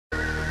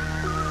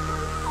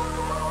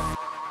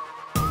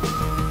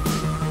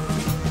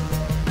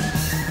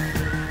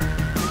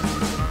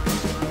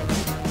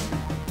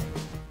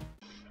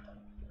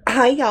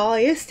Hi y'all,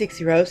 it's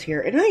Dixie Rose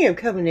here, and I am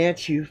coming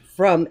at you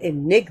from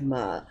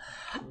Enigma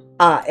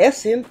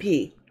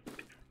SMP.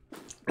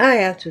 I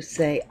have to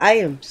say, I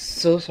am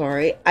so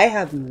sorry. I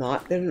have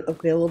not been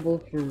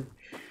available for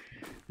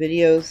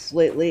videos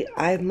lately.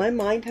 My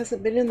mind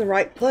hasn't been in the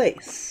right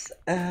place.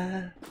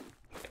 But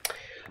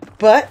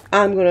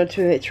I'm going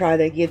to try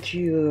to get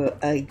you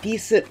a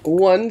decent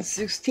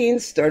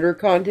 1/16 starter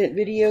content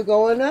video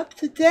going up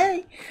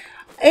today.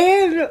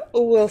 And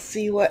we'll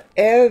see what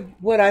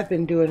I've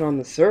been doing on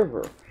the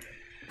server.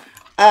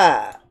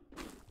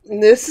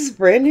 This is a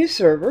brand new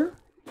server,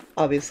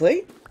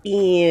 obviously,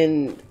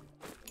 in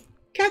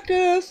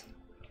Cactus,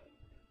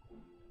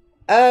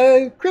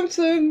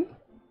 Crimson.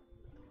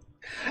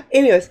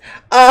 Anyways,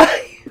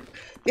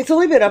 it's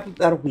only been up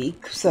about a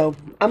week, so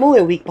I'm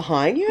only a week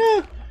behind.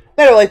 Yeah,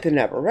 better late than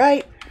never,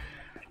 right?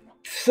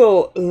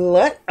 So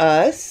let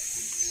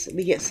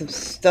me get some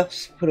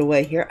stuff put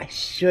away here. I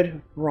should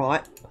have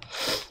brought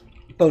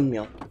bone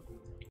meal.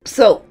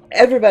 So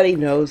everybody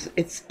knows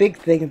it's a big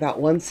thing about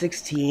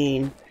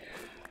 1/16.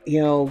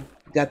 You know,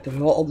 got the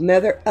whole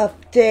Nether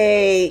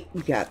update.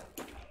 We got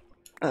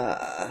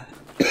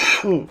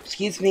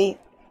excuse me.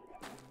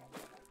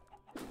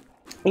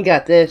 You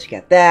got this, you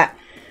got that.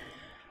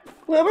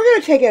 Well, we're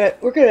gonna take it.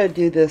 We're gonna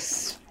do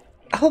this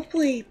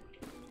hopefully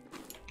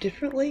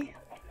differently.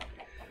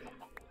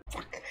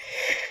 Fuck.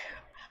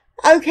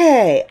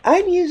 Okay,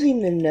 I'm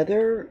using the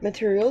nether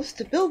materials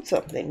to build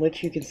something,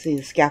 which you can see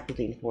the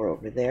scaffolding for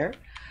over there.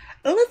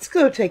 Now let's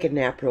go take a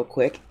nap real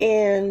quick,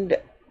 and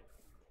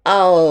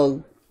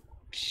I'll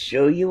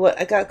show you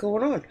what I got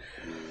going on.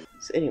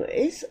 So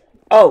anyways,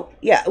 oh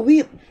yeah,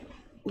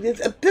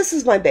 this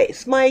is my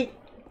base. My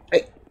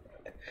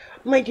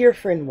dear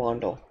friend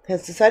Wandel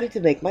has decided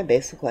to make my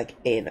base look like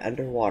an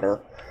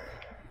underwater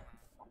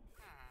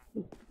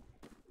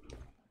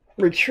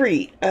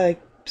retreat.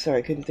 Sorry,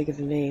 I couldn't think of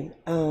the name.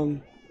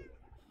 And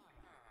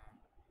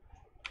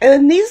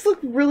these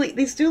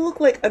do look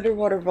like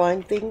underwater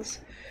vine things,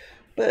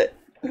 but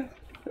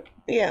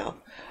yeah.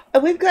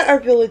 We've got our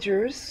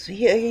villagers.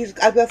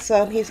 I've got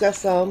some. He's got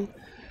some.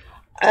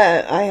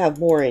 I have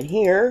more in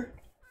here.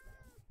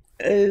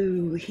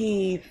 Oh,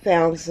 he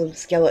found some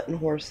skeleton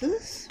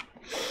horses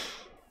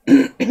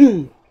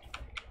in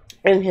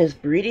his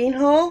breeding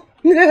hall.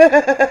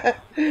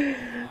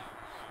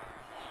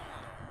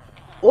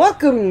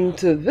 Welcome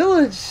to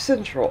Village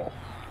Central.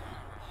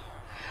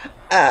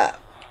 I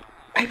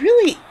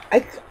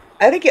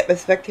had to get my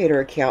spectator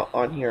account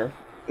on here,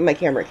 my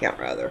camera account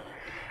rather.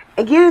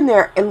 And get in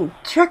there and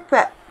check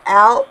that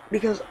out,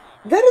 because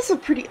that is a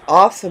pretty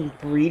awesome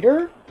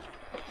breeder.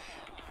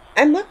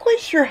 I'm not quite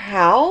sure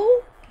how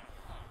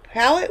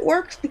it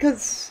works,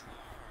 because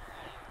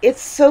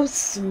it's so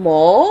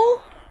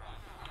small.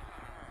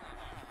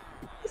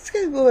 Let's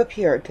go up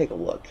here and take a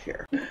look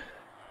here.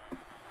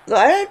 So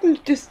I'm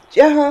just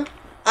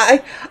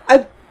I'm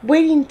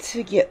waiting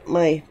to get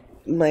my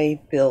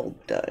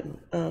build done,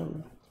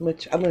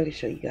 which I'm going to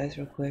show you guys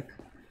real quick.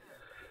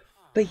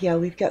 But yeah,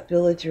 we've got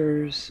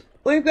villagers.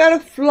 We've got a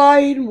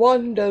flying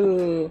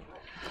wonder.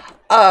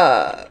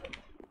 I've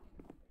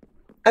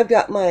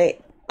got my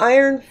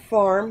iron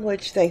farm,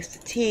 which thanks to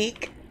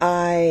Teak,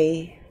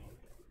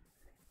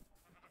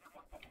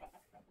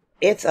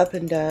 it's up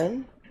and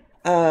done.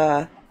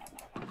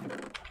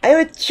 I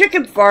have a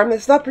chicken farm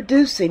that's not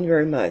producing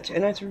very much,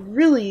 and that's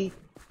really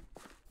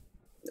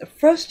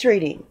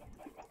frustrating.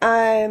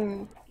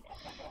 Oh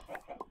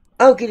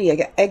goody, I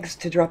got eggs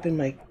to drop in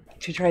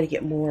to try to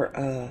get more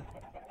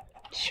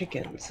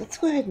chickens. Let's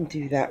go ahead and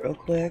do that real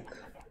quick.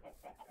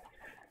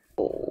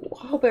 Oh,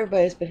 I hope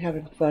everybody's been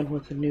having fun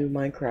with the new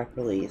Minecraft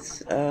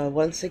release.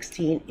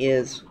 1/16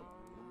 is...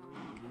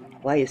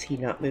 Why is he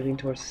not moving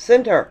towards the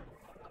center?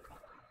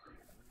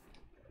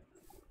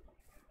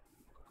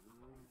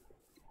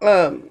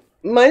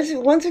 My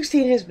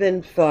 1/16 has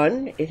been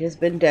fun. It has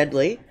been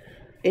deadly.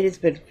 It has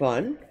been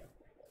fun.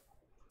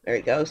 There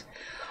he goes.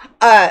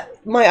 My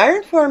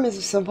iron farm is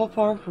a simple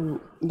farm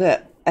from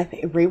that I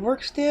think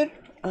Reworks did.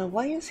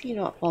 Why is he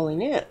not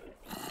falling in?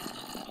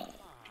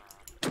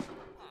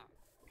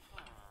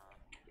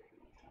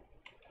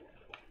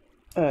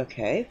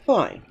 Okay,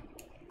 fine.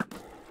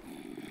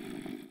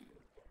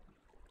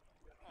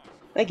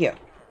 Thank you.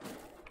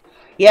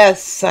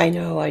 Yes, I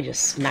know, I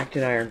just smacked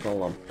an iron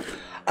golem.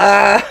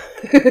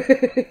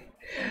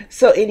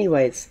 So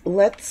anyways,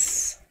 I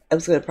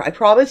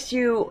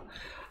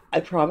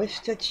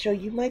promised to show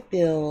you my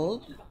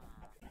build.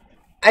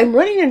 I'm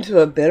running into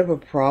a bit of a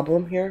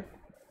problem here.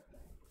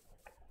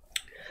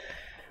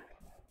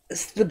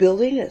 The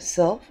building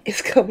itself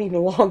is coming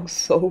along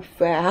so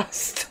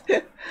fast.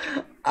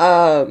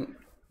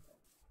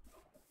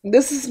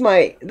 This is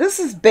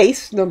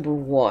base number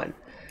 1.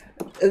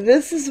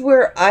 This is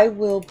where I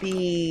will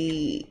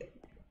be,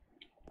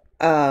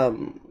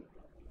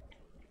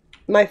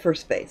 my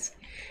first base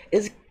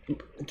is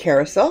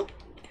carousel.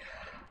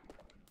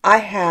 I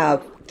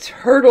have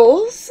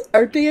turtles.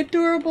 Aren't they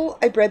adorable?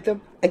 I bred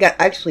them. I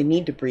actually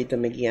need to breed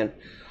them again.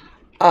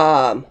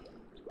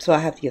 So I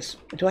have to guess.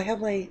 Do I have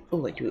my...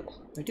 Oh, I do.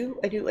 I do.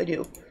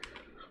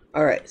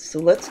 Alright, so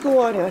let's go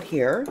on out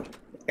here.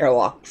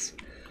 Airlocks.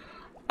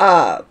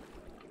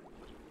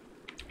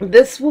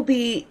 This will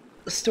be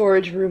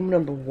storage room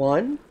number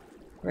 1.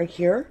 Right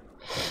here.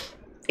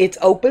 It's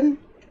open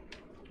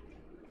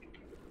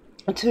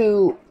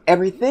to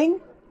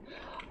everything.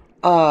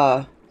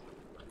 I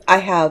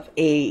have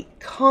a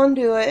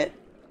conduit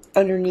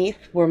underneath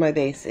where my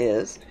base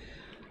is.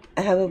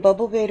 I have a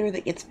bubble vader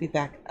that gets me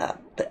back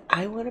up. But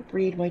I want to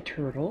breed my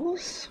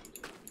turtles.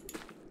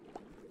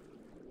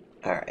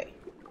 Alright.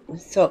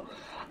 So,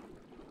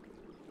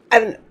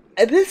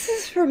 this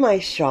is for my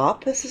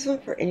shop. This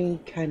isn't for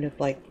any kind of,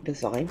 like,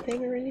 design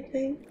thing or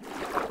anything.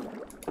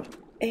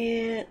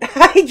 And,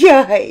 hi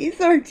guys!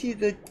 Aren't you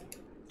the...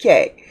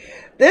 Okay.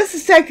 This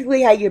is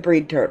technically how you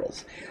breed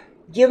turtles.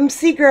 Give them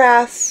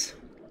seagrass.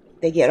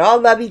 They get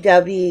all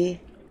lovey-dovey.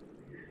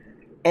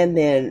 And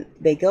then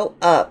they go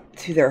up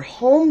to their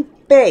home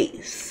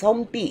base,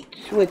 home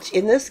beach, which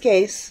in this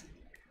case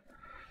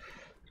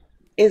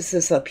is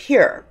this up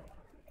here,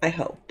 I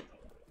hope.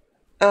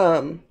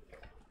 And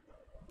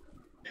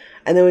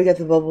then we got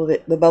the bubble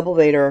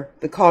vader,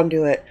 the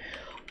conduit.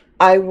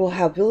 I will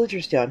have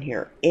villagers down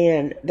here,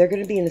 and they're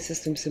going to be in a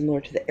system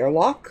similar to the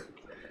airlock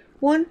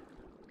one,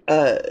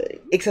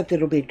 except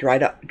it'll be dry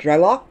dock.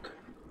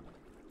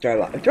 They're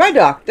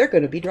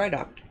going to be dry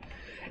docked.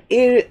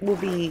 It will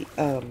be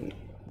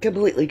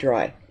completely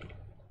dry.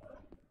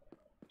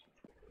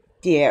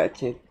 There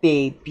to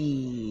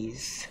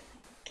babies.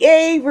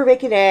 Yay, we're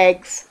making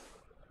eggs.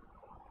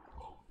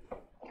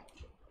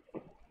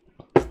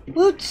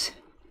 Whoops,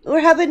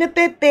 we're having a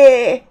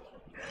baby.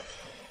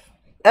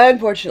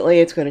 Unfortunately,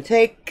 it's going to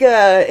take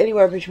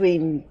anywhere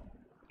between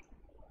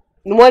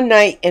 1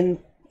 night and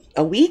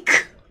a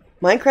week,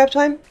 Minecraft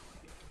time,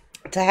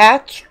 to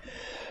hatch.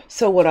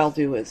 So what I'll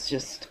do is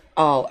just,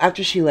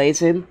 after she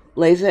lays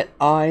it,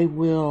 I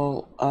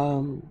will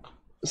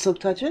silk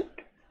touch it,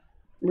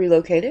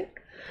 relocate it.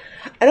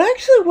 And I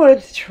actually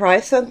wanted to try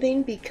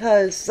something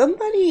because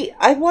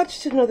I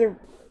watched another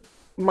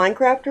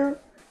Minecrafter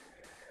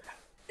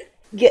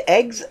get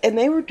eggs, and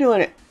they were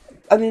doing it.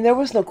 I mean, there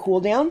was no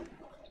cooldown,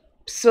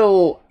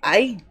 so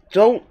I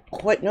don't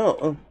quite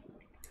know.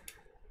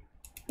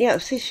 Yeah,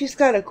 see, she's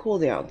got a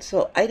cooldown,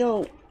 so I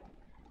don't.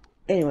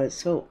 Anyway,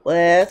 so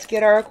let's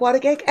get our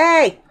aquatic egg.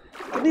 Hey,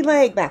 give me my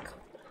egg back.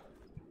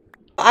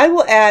 I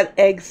will add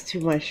eggs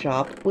to my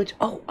shop, which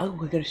I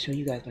gotta show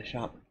you guys my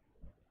shop.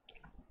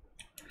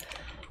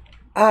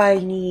 I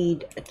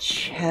need a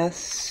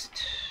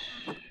chest.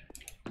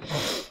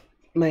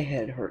 My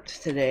head hurts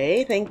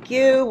today. Thank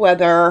you,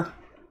 weather.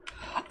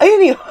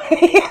 Anyway,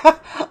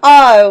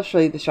 I'll show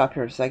you the shop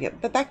here in a second.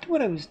 But back to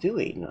what I was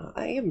doing.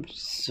 I am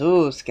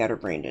so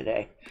scatterbrained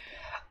today.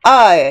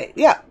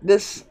 Yeah,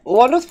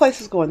 one of those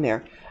places going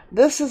there.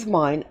 This is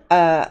mine.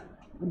 The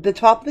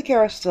top of the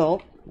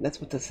carousel,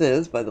 that's what this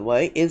is, by the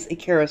way, is a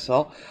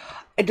carousel.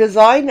 A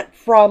design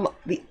from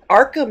the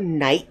Arkham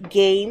Knight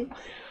game.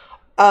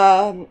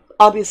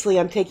 Obviously,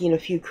 I'm taking a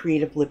few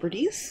creative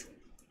liberties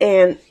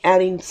and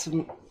adding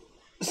some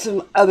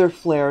other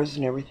flares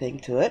and everything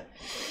to it.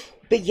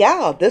 But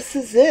yeah, this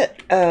is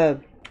it.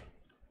 I've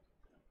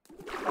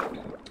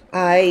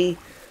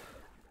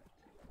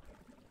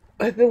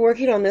been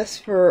working on this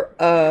for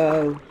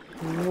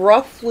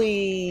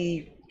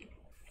roughly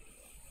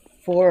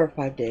 4 or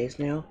 5 days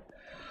now.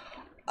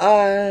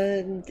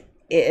 And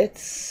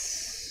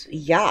it's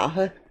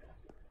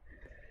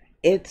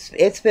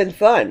been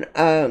fun.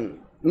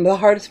 The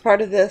hardest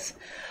part of this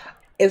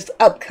is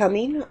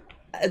upcoming,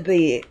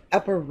 the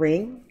upper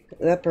ring,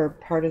 the upper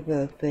part of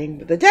the thing,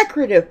 the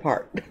decorative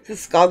part, the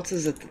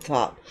sconces at the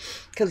top,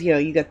 because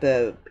you got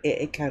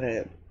it kind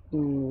of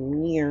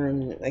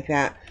like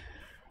that.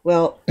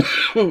 Well,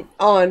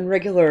 on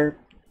regular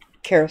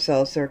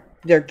carousels,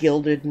 they're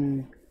gilded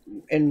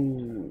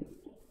and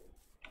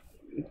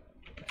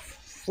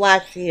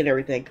flashy and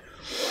everything.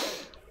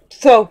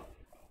 So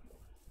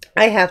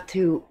I have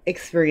to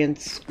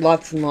experience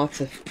lots and lots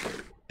of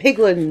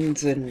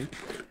piglins, and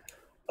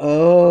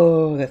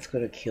oh, that's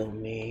gonna kill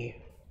me.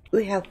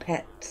 We have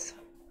pets.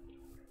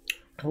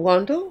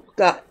 Londo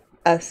got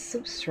us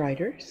some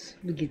striders.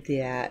 Look at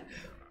that.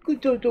 Good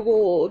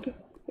dog.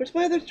 Where's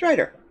my other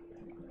strider?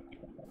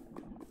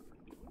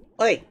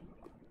 Wait,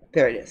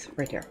 there it is,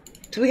 right there.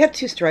 So we have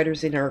 2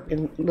 striders in our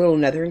little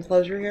nether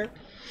enclosure here.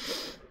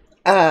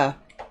 It's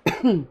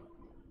kind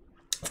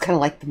of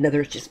like the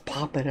nether is just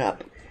popping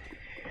up.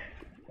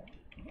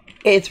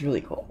 It's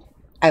really cool.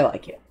 I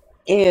like it.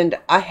 And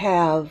I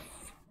have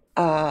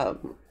a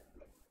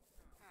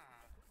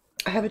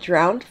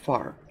drowned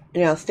farm.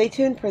 Now stay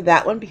tuned for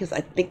that one because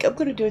I think I'm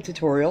going to do a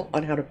tutorial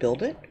on how to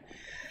build it.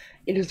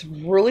 It is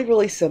really,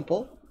 really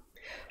simple.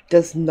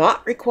 Does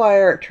not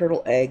require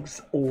turtle eggs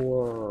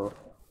or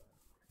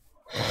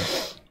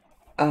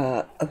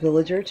a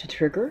villager to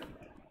trigger.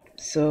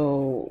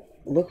 So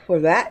look for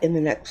that in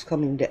the next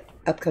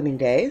upcoming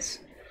days.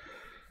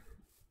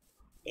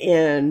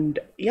 And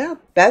yeah,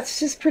 that's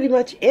just pretty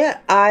much it.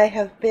 I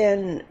have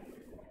been,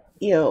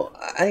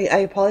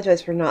 I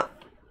apologize for not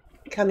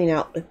coming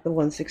out with the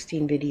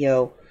 116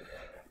 video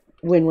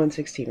when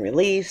 116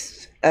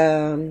 released.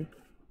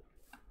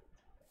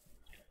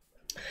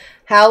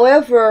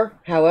 However,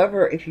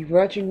 if you're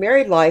watching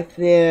Married Life,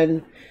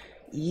 then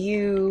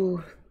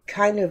you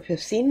kind of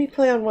have seen me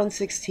play on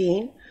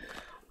 116.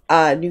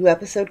 New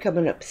episode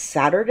coming up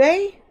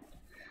Saturday.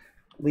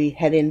 We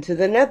head into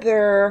the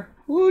Nether.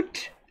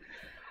 Woot!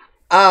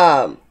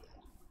 For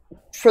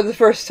the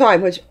first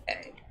time,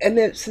 and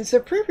then since they're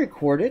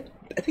pre-recorded,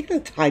 I think the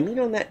timing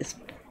on that is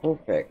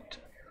perfect.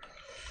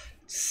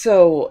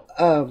 So,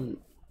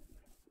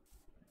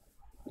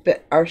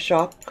 but my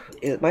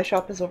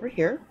shop is over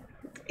here.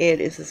 It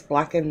is this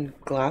blackened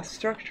glass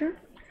structure.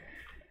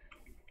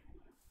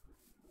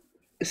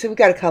 So we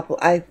got a couple.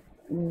 I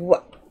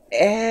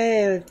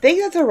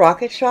think that's a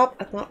rocket shop.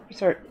 I'm not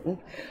certain.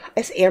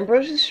 It's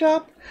Ambrose's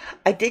shop.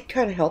 I did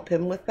kind of help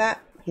him with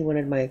that. He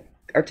wanted my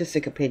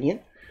artistic opinion.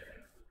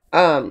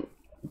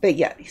 But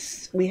yeah,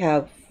 we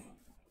have,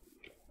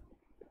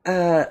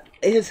 it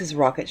is his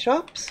rocket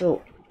shop.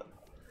 So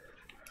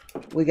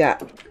we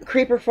got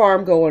Creeper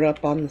Farm going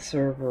up on the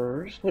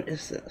servers. What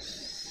is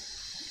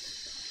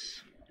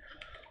this?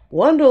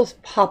 Wandle's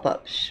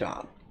pop-up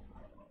shop.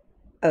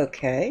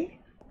 Okay.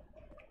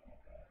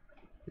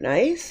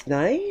 Nice,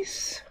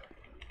 nice.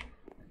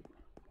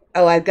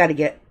 Oh, I've got to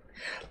get...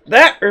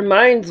 That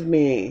reminds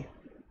me.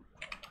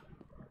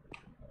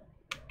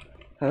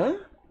 Huh?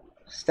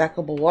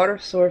 Stackable water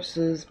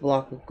sources,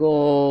 block of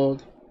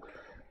gold,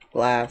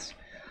 glass.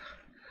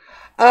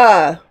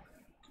 But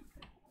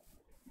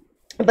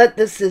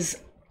this is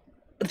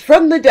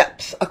From the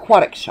Depths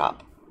aquatic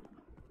shop.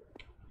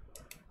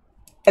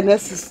 And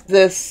this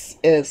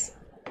is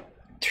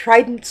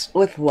Tridents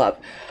with Love.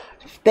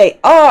 They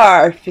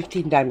are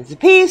 15 diamonds a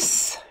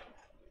piece.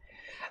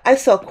 I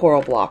sell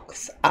coral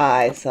blocks.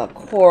 I sell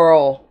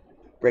coral,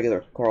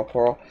 regular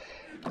coral.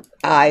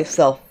 I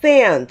sell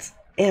fans.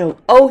 And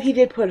oh, he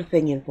did put a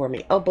thing in for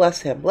me. Oh,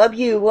 bless him. Love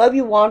you,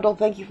 Wandle.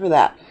 Thank you for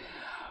that.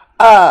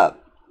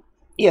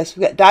 Yes,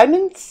 we got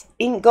diamonds,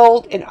 ink,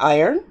 gold, and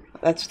iron.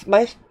 That's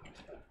my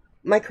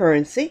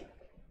currency.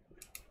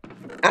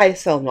 I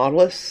sell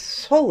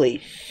Nautilus. Holy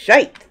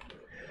shite.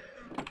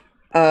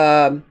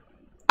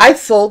 I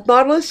sold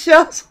Nautilus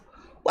shells.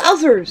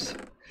 Wowzers.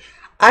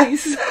 I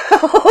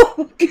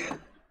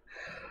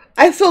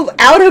sold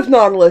out of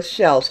Nautilus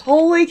shells.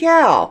 Holy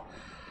cow.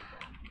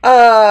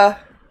 I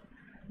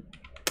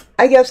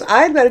guess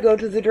I've got to go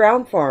to the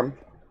drown farm.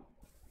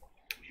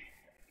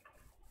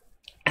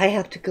 I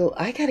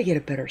gotta get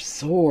a better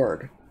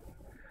sword.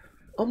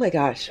 Oh my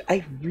gosh,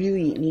 I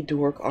really need to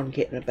work on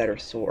getting a better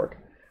sword.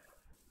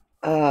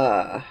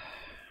 I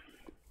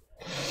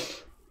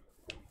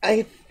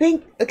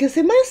think, because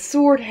my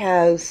sword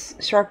has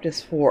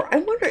sharpness 4. I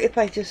wonder if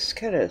I just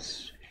kind of,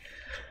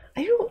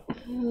 I'll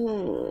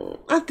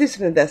have to do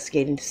some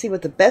investigating to see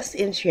what the best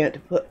enchant to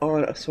put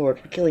on a sword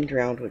for killing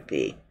drowned would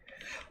be.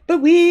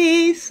 But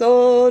we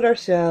sold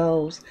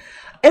ourselves,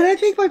 and I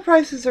think my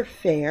prices are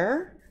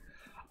fair.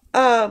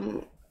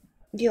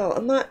 You know,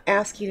 I'm not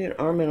asking an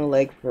arm and a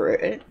leg for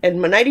it, and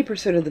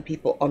 90% of the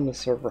people on the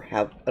server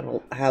have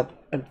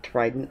a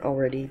trident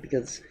already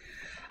because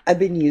I've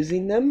been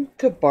using them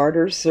to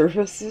barter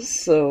services.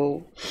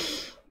 So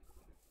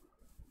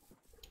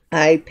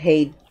I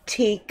paid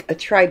Teak a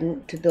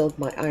trident to build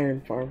my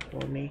iron farm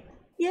for me.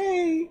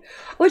 Yay!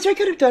 Which I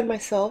could have done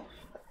myself.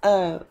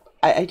 I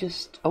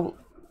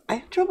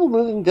have trouble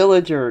moving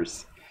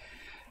villagers.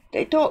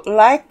 They don't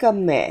like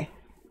me.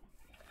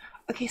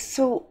 Okay,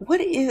 so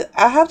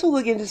I have to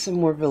look into some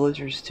more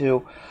villagers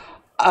too.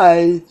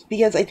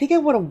 Because I think I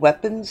want a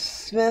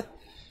weaponsmith,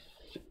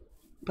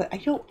 but I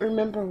don't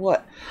remember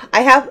what.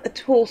 I have a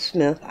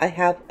toolsmith, I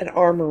have an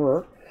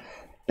armorer,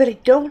 but I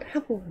don't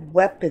have a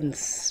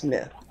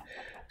weaponsmith.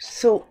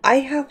 So I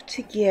have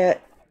to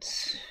get...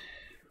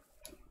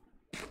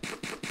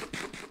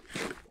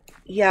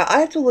 Yeah, I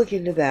have to look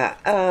into that.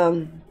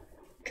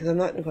 Because I'm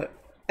not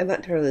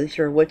entirely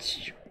sure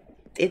which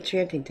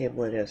enchanting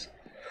table it is.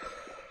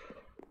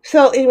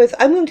 So, anyways,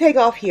 I'm going to take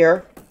off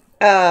here.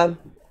 I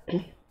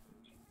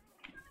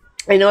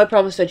know I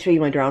promised I'd show you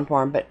my drown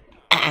farm, but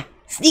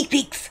sneak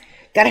peeks!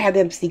 Gotta have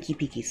them sneaky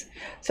peekies.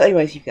 So,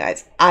 anyways, you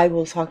guys, I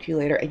will talk to you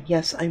later. And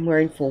yes, I'm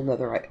wearing full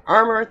netherite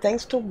armor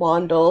thanks to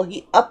Wandle.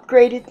 He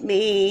upgraded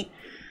me.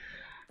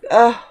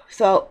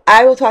 So,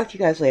 I will talk to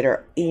you guys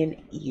later. And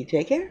you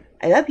take care.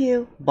 I love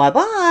you.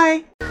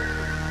 Bye-bye.